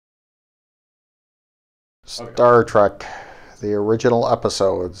Star Trek, the original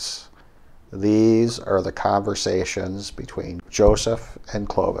episodes. These are the conversations between Joseph and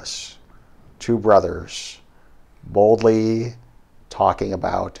Clovis, two brothers, boldly talking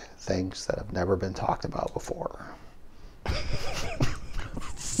about things that have never been talked about before.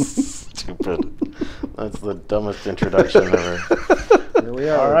 Stupid. That's the dumbest introduction ever. Here we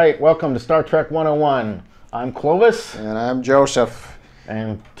are. All right, welcome to Star Trek 101. I'm Clovis. And I'm Joseph.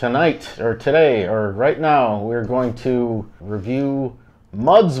 And tonight, or today, or right now, we're going to review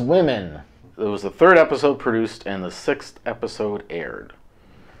Mudd's Women. It was the third episode produced and the sixth episode aired.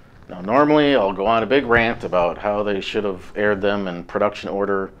 Now, normally I'll go on a big rant about how they should have aired them in production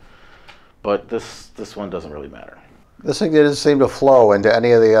order, but this one doesn't really matter. This thing didn't seem to flow into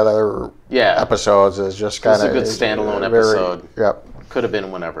any of the other episodes. It's just kind of a good standalone episode. Yep. Could have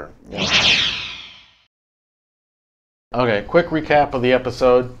been whenever. Yep. Okay, quick recap of the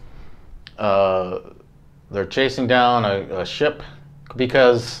episode. They're chasing down a ship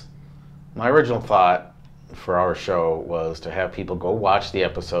because my original thought for our show was to have people go watch the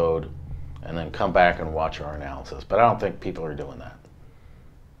episode and then come back and watch our analysis. But I don't think people are doing that.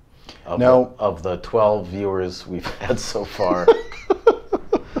 Of the 12 viewers we've had so far,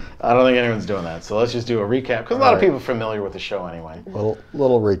 I don't think anyone's doing that. So let's just do a recap, because a lot of people are familiar with the show anyway.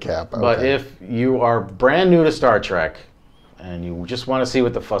 Little recap. Okay. But if you are brand new to Star Trek and you just want to see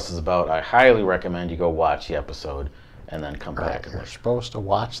what the fuss is about, I highly recommend you go watch the episode and then come back. You're supposed to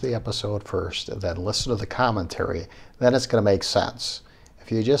watch the episode first and then listen to the commentary. Then it's going to make sense.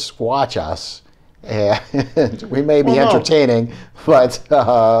 If you just watch us, and we may be entertaining, but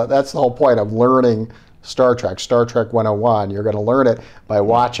that's the whole point of learning Star Trek 101. You're going to learn it by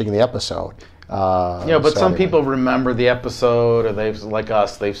watching the episode. But some people remember the episode, or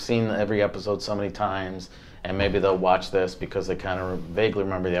they've seen every episode so many times, and maybe they'll watch this because they kind of vaguely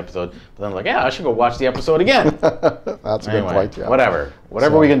remember the episode, but then like, I should go watch the episode again. That's a good point. Yeah.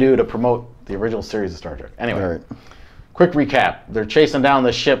 Whatever we can do to promote the original series of Star Trek. Anyway, quick recap. They're chasing down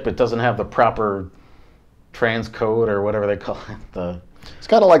the ship. It doesn't have the proper transcode or whatever they call it. It's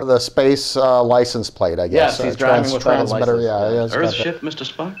kind of like the space license plate, I guess. Yes, he's driving with transmitter. Earth ship, Mr.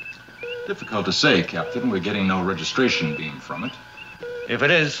 Spock? Difficult to say, Captain. We're getting no registration beam from it. If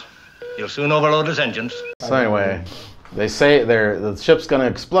it is, he'll soon overload his engines. So anyway, they say the ship's going to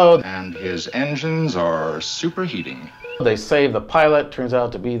explode. And his engines are superheating. They save the pilot. Turns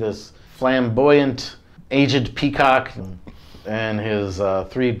out to be this flamboyant, aged peacock and his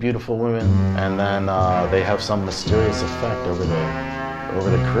three beautiful women. And then they have some mysterious effect over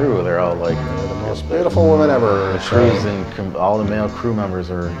the crew. They're all like, they're the most beautiful women ever. The crews and all the male crew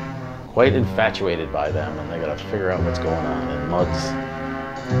members are quite infatuated by them, and they got to figure out what's going on. And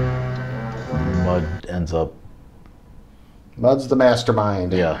Mudd's the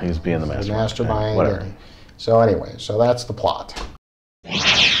mastermind. Yeah, he's being the mastermind. The mastermind. Whatever. So anyway, that's the plot.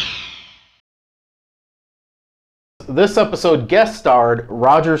 This episode guest starred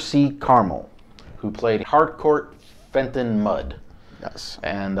Roger C. Carmel, who played Harcourt Fenton Mudd. Yes.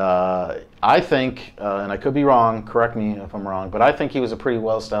 And I think, and I could be wrong, correct me if I'm wrong, but I think he was a pretty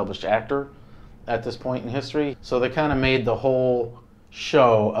well-established actor at this point in history. So they kind of made the whole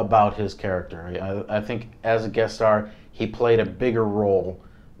show about his character. I think as a guest star, he played a bigger role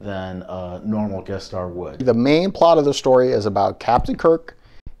than a normal guest star would. The main plot of the story is about Captain Kirk,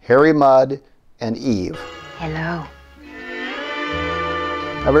 Harry Mudd, and Eve. Hello.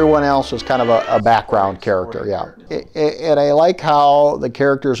 Everyone else was kind of a background character, yeah. And I like how the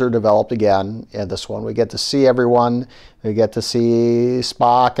characters are developed again in this one. We get to see everyone. We get to see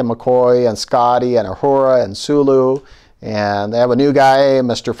Spock and McCoy and Scotty and Uhura and Sulu. And they have a new guy,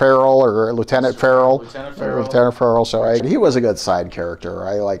 Mr. Farrell, or Lieutenant Farrell. Lieutenant Farrell. So he was a good side character.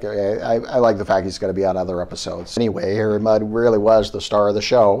 I like the fact he's going to be on other episodes. Anyway, Harry Mudd really was the star of the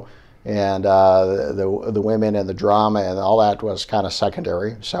show. And the women and the drama and all that was kind of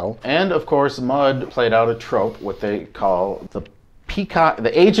secondary. So, and of course, Mudd played out a trope, what they call the peacock,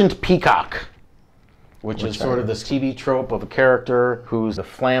 the agent peacock, which is sort of this TV trope of a character who's a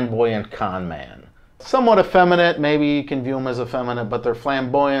flamboyant con man, somewhat effeminate. Maybe you can view them as effeminate, but they're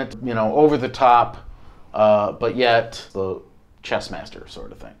flamboyant, over the top, but yet the chess master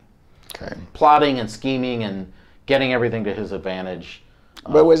sort of thing. Okay. Plotting and scheming and getting everything to his advantage.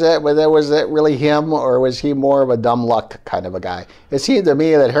 But was that really him, or was he more of a dumb luck kind of a guy? It seemed to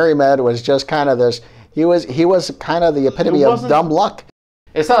me that Harry Mudd was just kind of this. He was kind of the epitome of dumb luck.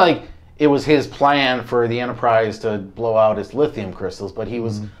 It's not like it was his plan for the Enterprise to blow out its lithium crystals, but he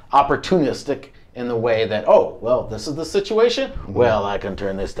was opportunistic in the way that, oh, well, this is the situation. Well, I can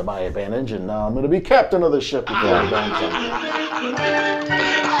turn this to my advantage, and now I'm going to be captain of the ship before I burn something.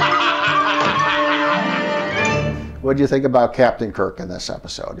 What do you think about Captain Kirk in this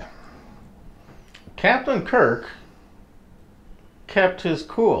episode? Captain Kirk kept his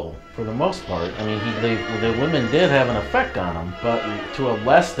cool for the most part. I mean, the women did have an effect on him, but to a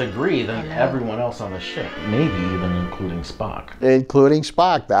less degree than everyone else on the ship. Maybe even including Spock. Including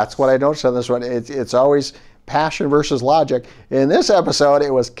Spock. That's what I noticed on this one. It's always passion versus logic. In this episode,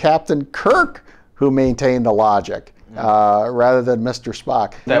 it was Captain Kirk who maintained the logic rather than Mr.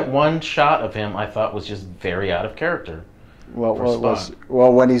 Spock. That one shot of him I thought was just very out of character. Well,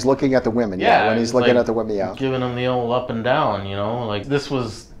 when he's looking at the women, when he's looking at the women, giving them the old up and down, like this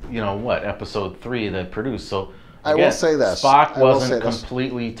was, what, episode 3 that produced. So I will say this: Spock wasn't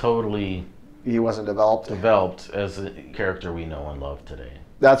completely, totally. He wasn't developed as a character we know and love today.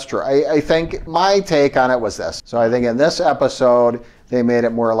 That's true. I think my take on it was this. So I think in this episode they made it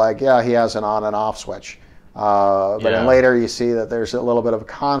more like, he has an on and off switch. But then later you see that there's a little bit of a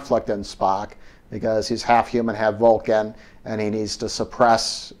conflict in Spock because he's half human, half Vulcan, and he needs to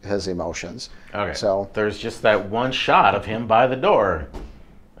suppress his emotions. Okay. So there's just that one shot of him by the door,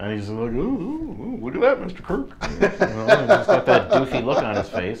 and he's like, "Ooh, look at that, Mr. Kirk." He's got that doofy look on his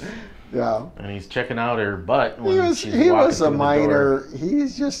face. Yeah. And he's checking out her butt when she's walking he was a through the minor. door.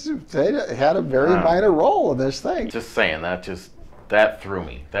 He's just had a very minor role in this thing. Just saying that threw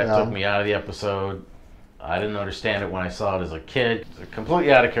me. That took me out of the episode. I didn't understand it when I saw it as a kid. It's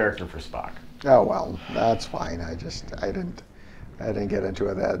completely out of character for Spock. Oh well, that's fine. I didn't get into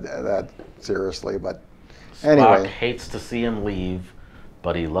it that seriously, but anyway. Spock hates to see him leave,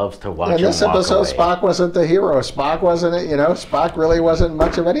 but he loves to watch him walk in this episode, away. Spock wasn't the hero. Spock wasn't it. Spock really wasn't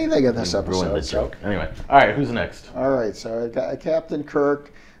much of anything in this episode. Ruined the joke. Anyway, all right, who's next? All right, so I got Captain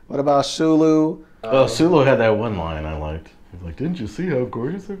Kirk. What about Sulu? Well, Sulu had that one line I liked. He's like, "Didn't you see how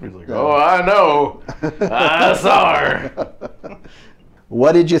gorgeous it was?" He's like, "Oh, I know. I saw her."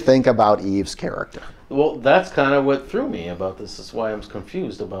 What did you think about Eve's character? Well, that's kind of what threw me about this. That's why I'm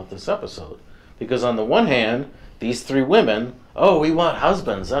confused about this episode. Because on the one hand, these 3 women, we want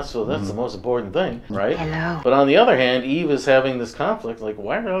husbands. That's the most important thing, right? Hello. But on the other hand, Eve is having this conflict. Like,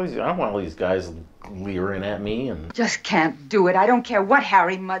 why are all these? I don't want all these guys leering at me and. Just can't do it. I don't care what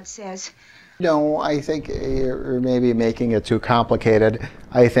Harry Mudd says. No, I think you're maybe making it too complicated.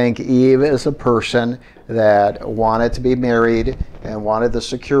 I think Eve is a person that wanted to be married and wanted the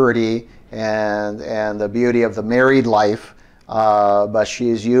security and the beauty of the married life, but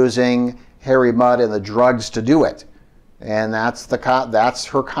she's using Harry Mudd and the drugs to do it. And that's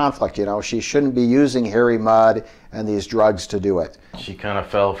her conflict. She shouldn't be using Harry Mudd and these drugs to do it. She kind of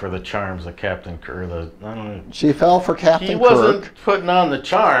fell for the charms of Captain Kirk. She fell for Captain Kirk. He wasn't putting on the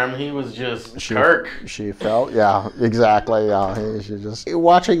charm. He was just Kirk. She fell. Yeah, exactly. Yeah, she just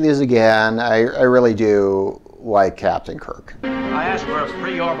watching these again. I really do like Captain Kirk. I asked for a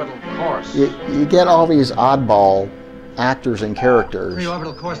pre-orbital course. You get all these oddball actors and characters.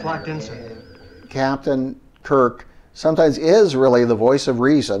 Pre-orbital course locked in, sir. Captain Kirk sometimes is really the voice of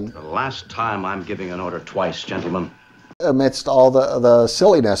reason. The last time I'm giving an order twice, gentlemen. Amidst all the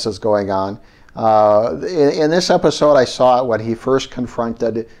silliness that's going on. In this episode, I saw it when he first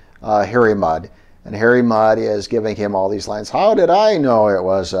confronted Harry Mudd. And Harry Mudd is giving him all these lines. How did I know it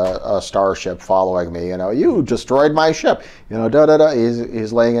was a starship following me? You destroyed my ship.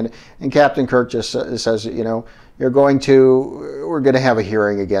 He's laying in. And Captain Kirk just says, we're going to have a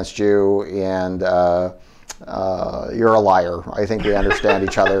hearing against you, and you're a liar. I think we understand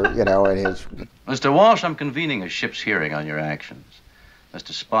each other, and his. Mr. Walsh, I'm convening a ship's hearing on your actions.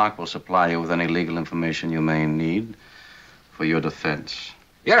 Mr. Spock will supply you with any legal information you may need for your defense.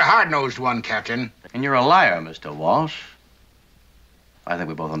 You're a hard-nosed one, Captain. And you're a liar, Mr. Walsh. I think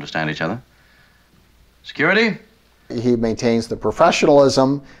we both understand each other. Security? He maintains the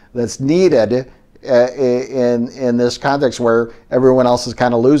professionalism that's needed in this context where everyone else is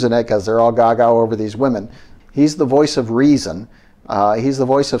kind of losing it because they're all gaga over these women. He's the voice of reason. He's the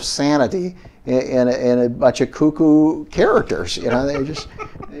voice of sanity in a bunch of cuckoo characters.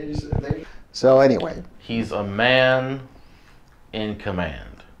 So anyway. He's a man in command.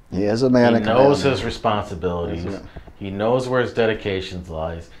 He is a man in command. He knows his responsibilities. He knows where his dedication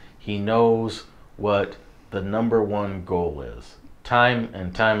lies. He knows what the -- goal is. Time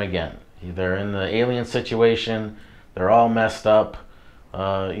and time again. They're in the alien situation. They're all messed up.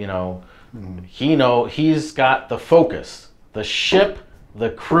 He's got the focus, the ship, the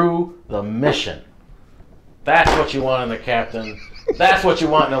crew, the mission. That's what you want in the captain. That's what you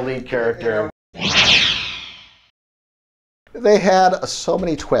want in a lead character. They had so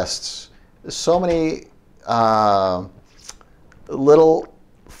many twists, so many little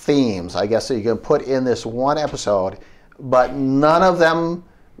themes, I guess, that you can put in this one episode, but none of them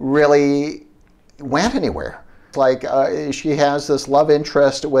really went anywhere. Like she has this love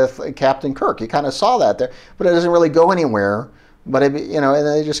interest with Captain Kirk. You kind of saw that there, but it doesn't really go anywhere. But and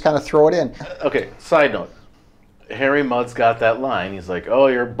they just kind of throw it in. Okay, side note. Harry Mudd's got that line. He's like, "Oh,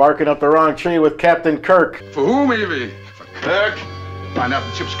 you're barking up the wrong tree with Captain Kirk." For who, maybe? For Kirk? You'll find out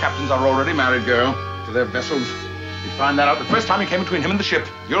the ship's captains are already married, girl, to their vessels. You'll find that out the first time you came between him and the ship.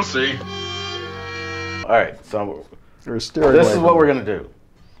 You'll see. All right, so This is what we're going to do,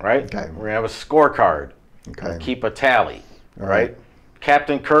 right? Okay. We're going to have a scorecard. Okay. Keep a tally, All right?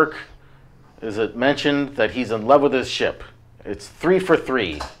 Captain Kirk, is it mentioned that he's in love with his ship? It's 3 for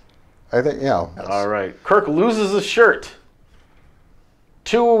 3. I think, yeah. All right. Kirk loses his shirt.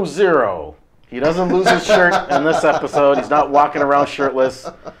 2-0. He doesn't lose his shirt in this episode. He's not walking around shirtless.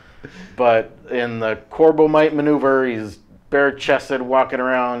 But in the Corbomite maneuver, he's bare-chested walking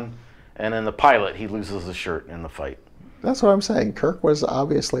around. And in the pilot, he loses his shirt in the fight. That's what I'm saying. Kirk was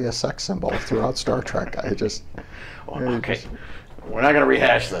obviously a sex symbol throughout Star Trek. Okay. We're not going to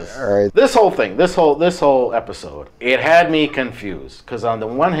rehash this. All right. This whole thing, this whole episode, it had me confused because on the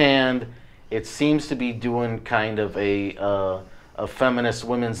one hand, it seems to be doing kind of a feminist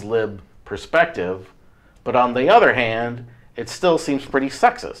women's lib perspective, but on the other hand, it still seems pretty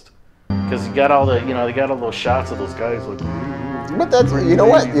sexist because you got all the they got all those shots of those guys like. But that's you know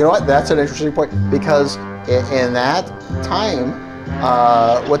what that's an interesting point because in that time,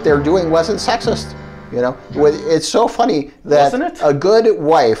 what they're doing wasn't sexist. It's so funny that a good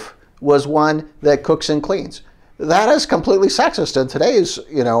wife was one that cooks and cleans. That is completely sexist in today's,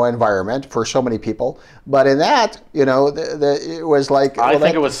 environment for so many people. But in that, it was like. I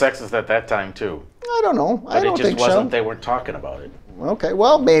think it was sexist at that time too. I don't know. But I don't it just think wasn't. so. They weren't talking about it. Okay,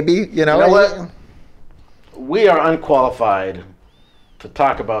 well, maybe, You know what? We are unqualified to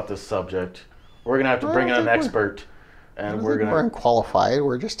talk about this subject. We're gonna have to bring in an expert. And we're unqualified.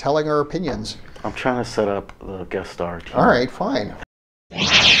 We're just telling our opinions. I'm trying to set up the guest star team. All right, fine.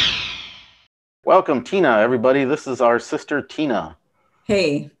 Welcome, Tina, everybody. This is our sister, Tina.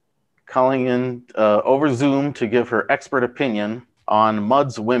 Hey. Calling in over Zoom to give her expert opinion on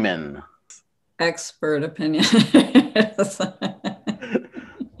Mudd's women. Expert opinion.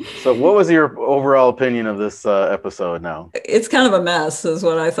 So what was your overall opinion of this episode now? It's kind of a mess is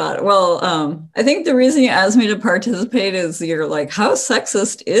what I thought. Well, I think the reason you asked me to participate is you're like, how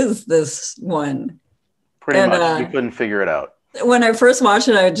sexist is this one? Pretty much. You couldn't figure it out. When I first watched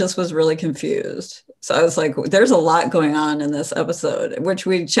it, I just was really confused. So I was like, there's a lot going on in this episode, which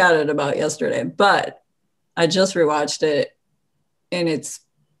we chatted about yesterday. But I just rewatched it and it's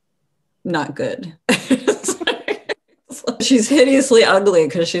not good. She's hideously ugly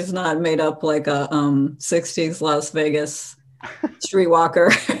because she's not made up like a 60s Las Vegas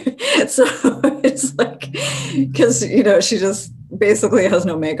streetwalker. So it's like, because, she just basically has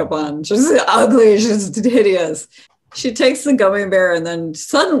no makeup on. She's ugly. She's hideous. She takes the gummy bear and then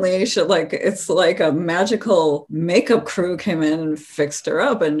suddenly it's like a magical makeup crew came in and fixed her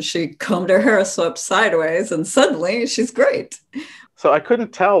up and she combed her hair, swept sideways, and suddenly she's great. So I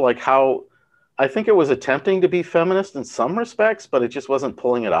couldn't tell how. I think it was attempting to be feminist in some respects, but it just wasn't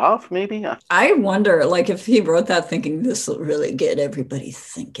pulling it off, maybe? I wonder, if he wrote that thinking, this will really get everybody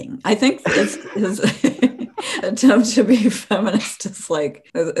thinking. I think his attempt to be feminist is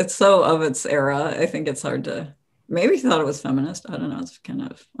it's so of its era. I think it's hard to, maybe he thought it was feminist. I don't know. It's kind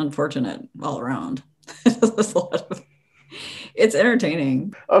of unfortunate all around. It's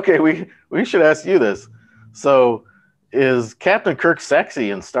entertaining. Okay, we should ask you this. So is Captain Kirk sexy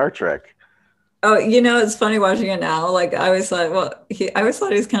in Star Trek? Oh, it's funny watching it now. I always thought, I always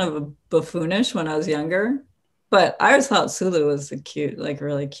thought he was kind of buffoonish when I was younger, but I always thought Sulu was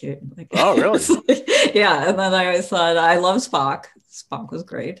really cute. Oh, really? Yeah. And then I always thought, I love Spock. Spock was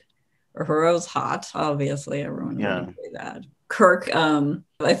great. Uhura's hot, obviously. Everyone would agree that. Kirk,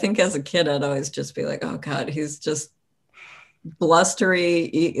 I think as a kid, I'd always just be like, oh God, he's just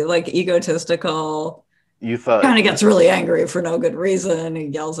blustery, egotistical. You thought kind of gets really angry for no good reason. He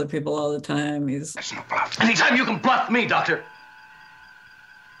yells at people all the time. That's no bluff. Anytime you can bluff me, Doctor.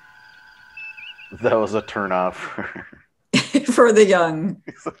 That was a turnoff for the young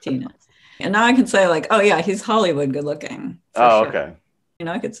Tina. And now I can say oh yeah, he's Hollywood good looking. Oh, sure. Okay.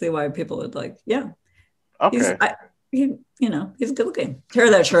 I could see why people would yeah. Okay. He's good looking.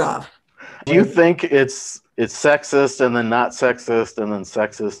 Tear that shirt off. Do you think it's sexist and then not sexist and then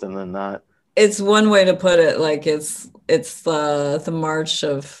sexist and then not? It's one way to put it. It's the march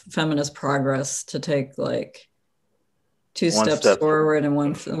of feminist progress to take two steps forward and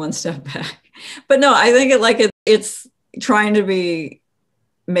one step back. But no, I think it's trying to be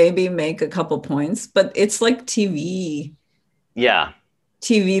maybe make a couple points, but it's like TV. Yeah.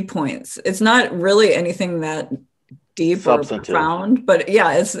 TV points. It's not really anything that deep or profound, but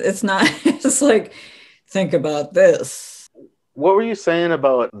yeah, it's not. It's like, think about this. What were you saying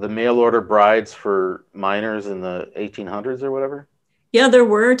about the mail order brides for minors in the 1800s or whatever? Yeah, there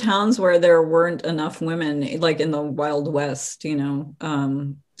were towns where there weren't enough women, like in the Wild West,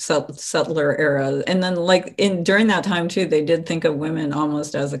 settler era. And then like during that time too, they did think of women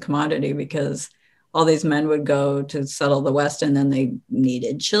almost as a commodity, because all these men would go to settle the West, and then they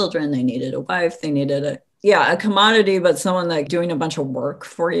needed children, they needed a wife, they needed a commodity, but someone like doing a bunch of work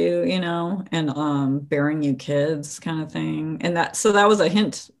for you, and bearing you kids kind of thing. And that was a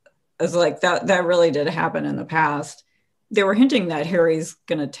hint. It's like that really did happen in the past. They were hinting that Harry's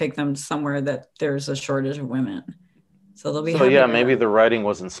going to take them somewhere that there's a shortage of women. So they'll be. So yeah, maybe the writing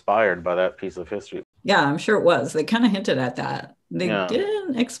was inspired by that piece of history. Yeah, I'm sure it was. They kind of hinted at that. They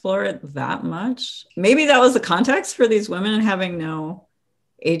didn't explore it that much. Maybe that was the context for these women having no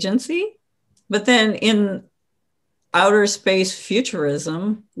agency. But then in outer space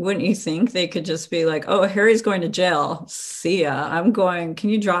futurism, wouldn't you think they could just be like, oh, Harry's going to jail. See ya. Can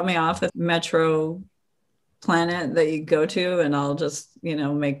you drop me off at Metro planet that you go to, and I'll just,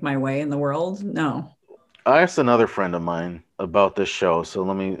 make my way in the world? No. I asked another friend of mine about this show, so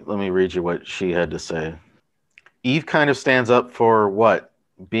let me read you what she had to say. Eve kind of stands up for what?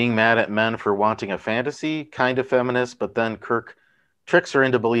 Being mad at men for wanting a fantasy, kind of feminist, but then Kirk tricks her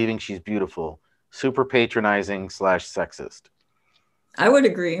into believing she's beautiful. Super patronizing / sexist. I would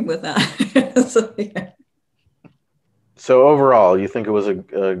agree with that. So, yeah. So overall, you think it was a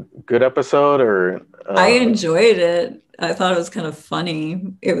good episode, or? I enjoyed it. I thought it was kind of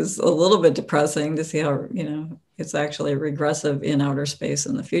funny. It was a little bit depressing to see how, it's actually regressive in outer space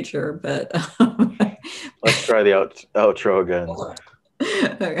in the future, but. Let's try the outro again.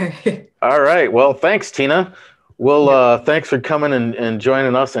 Okay. All right. Well, thanks, Tina. Well, thanks for coming and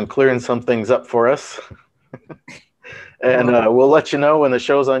joining us and clearing some things up for us. And we'll let you know when the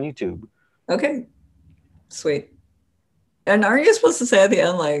show's on YouTube. Okay. Sweet. And aren't you supposed to say at the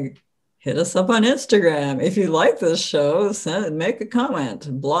end, like, hit us up on Instagram if you like this show, make a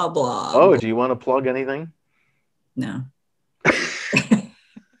comment, blah, blah. Oh, do you want to plug anything? No.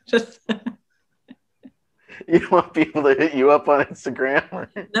 Just... You want people to hit you up on Instagram? Or?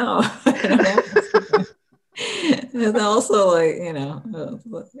 No. And also, like,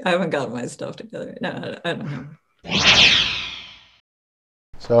 I haven't got my stuff together. No, I don't know.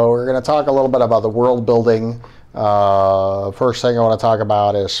 So we're going to talk a little bit about the world building. First thing I want to talk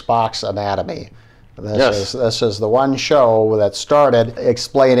about is Spock's anatomy. This is the one show that started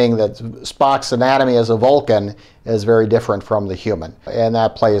explaining that Spock's anatomy as a Vulcan is very different from the human. And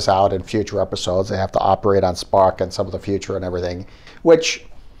that plays out in future episodes. They have to operate on Spock and some of the future and everything, which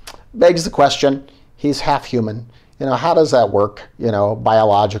begs the question, he's half human. How does that work,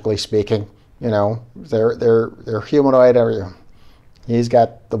 biologically speaking? They're humanoid. He's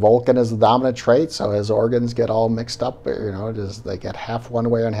got the Vulcan as the dominant trait, so his organs get all mixed up. Does they get half one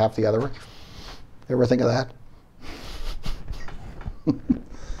way and half the other way? You ever think of that?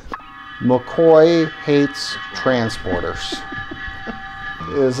 McCoy hates transporters.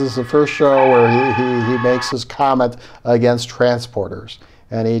 This is the first show where he makes his comment against transporters,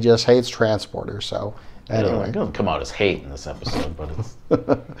 and he just hates transporters. So anyway, it doesn't come out as hate in this episode, but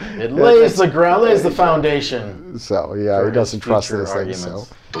it lays the foundation. So yeah, he doesn't trust these things. So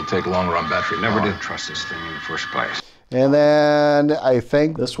it'll take longer on battery. Never did trust this thing in the first place. And then I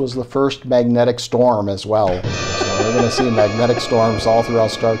think this was the first magnetic storm as well. So we're going to see magnetic storms all throughout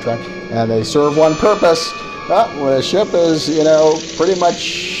Star Trek, and they serve one purpose. When a ship is, pretty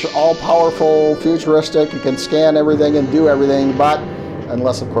much all-powerful, futuristic, it can scan everything and do everything, but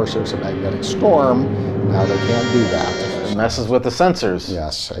unless, of course, there's a magnetic storm, now they can't do that. It messes with the sensors.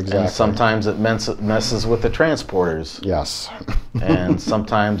 Yes, exactly. And sometimes it messes with the transporters. Yes. And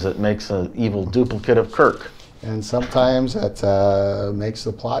sometimes it makes an evil duplicate of Kirk. And sometimes it makes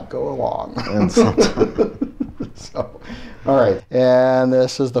the plot go along. And sometimes. So, all right. And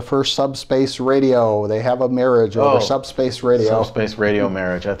this is the first subspace radio. They have a marriage over subspace radio. Subspace radio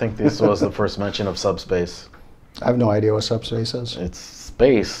marriage. I think this was the first mention of subspace. I have no idea what subspace is. It's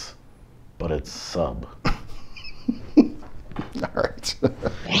space, but it's sub. All right.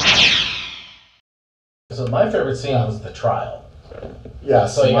 So my favorite scene was the trial. Yeah,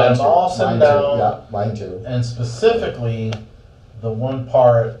 so you got them all sitting down. Yeah, mine too. And specifically, the one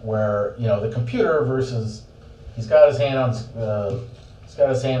part where the computer versus he's got his hand on the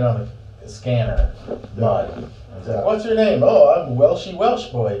scanner, Mud. He's like, "What's your name?" "Oh, I'm Welsh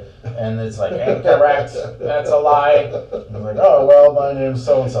boy." And it's like, "Incorrect. That's a lie." And he's like, "Oh well, my name's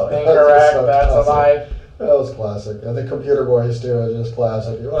so and so." "Incorrect. That's a lie." That was classic. And the computer voice, too, is just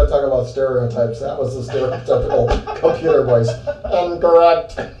classic. You want to talk about stereotypes, that was the stereotypical computer voice.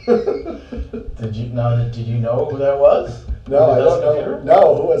 Incorrect. Did you know who that was? No, I don't know.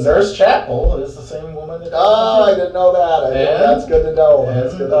 No, who was Nurse Chapel is the same woman. Oh, I didn't know that. That's good to know.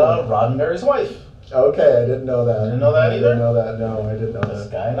 That's good to know. Roddenberry's wife. Okay, I didn't know that. You didn't know that either? I didn't know that. No, I didn't know This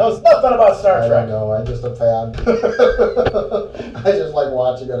that. guy knows nothing about Star Trek. I don't know. I'm just a fan. I just like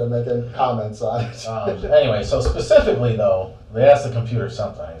watching it and making comments on it. Anyway, so specifically though, they asked the computer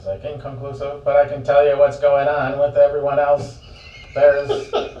something. He's like, inconclusive, but I can tell you what's going on with everyone else. There's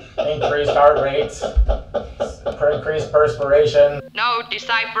increased heart rates, increased perspiration. No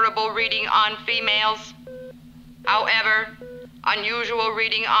decipherable reading on females. However, unusual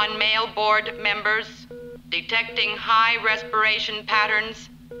reading on male board members, detecting high respiration patterns,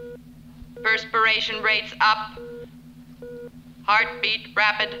 perspiration rates up, heartbeat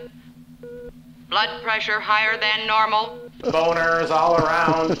rapid, blood pressure higher than normal. Boners all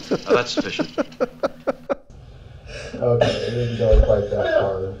around. That's sufficient. Okay, we didn't go quite that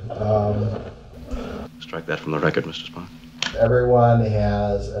far. Strike that from the record, Mr. Spock. Everyone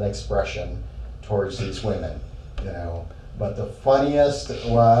has an expression towards these women, you know. But the funniest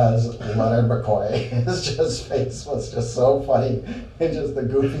was Leonard McCoy. His face was just so funny. And just the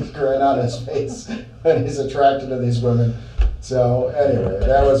goofy grin on his face when he's attracted to these women. So anyway,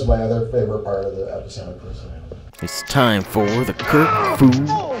 that was my other favorite part of the episode. It's time for the Kirk Fu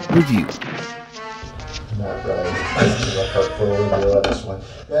Review. Not really a Kirk Fu review on this one.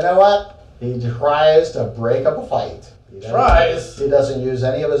 You know what? He tries to break up a fight. He doesn't use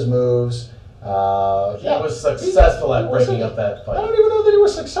any of his moves. He was successful at breaking up that fight. I don't even know that he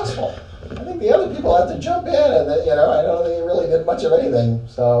was successful. I think the other people had to jump in, and I don't think he really did much of anything.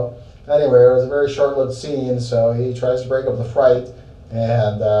 So anyway, it was a very short-lived scene. So he tries to break up the fight,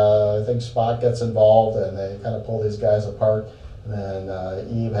 and I think Spock gets involved, and they kind of pull these guys apart. And then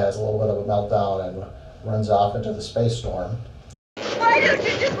Eve has a little bit of a meltdown and runs off into the space storm. Why does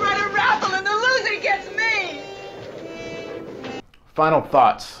he just run a raffle and the loser gets me? Final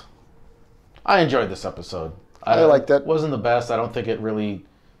thoughts. I enjoyed this episode. I liked it. It wasn't the best. I don't think it really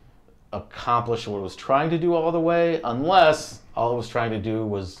accomplished what it was trying to do all the way, unless all it was trying to do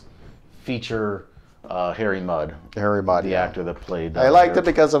was feature Harry Mudd. Harry Mudd, the actor that played. I liked it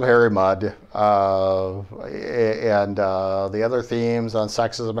because of Harry Mudd. And the other themes on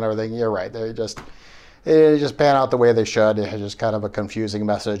sexism and everything, you're right. They just pan out the way they should. It's just kind of a confusing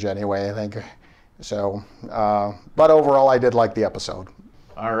message anyway, I think. So, but overall, I did like the episode.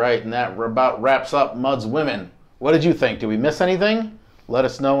 All right, and that about wraps up Mudd's Women. What did you think? Did we miss anything? Let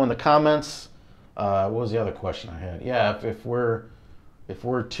us know in the comments. What was the other question I had? Yeah, if we're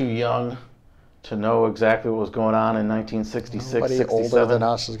too young to know exactly what was going on in 1966, Nobody 67. older than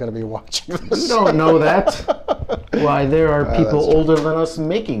us is going to be watching this. We don't know that. Why, there are people older than us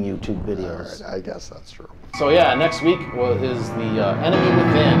making YouTube videos. All right, I guess that's true. So yeah, next week is the Enemy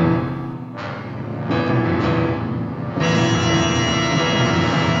Within.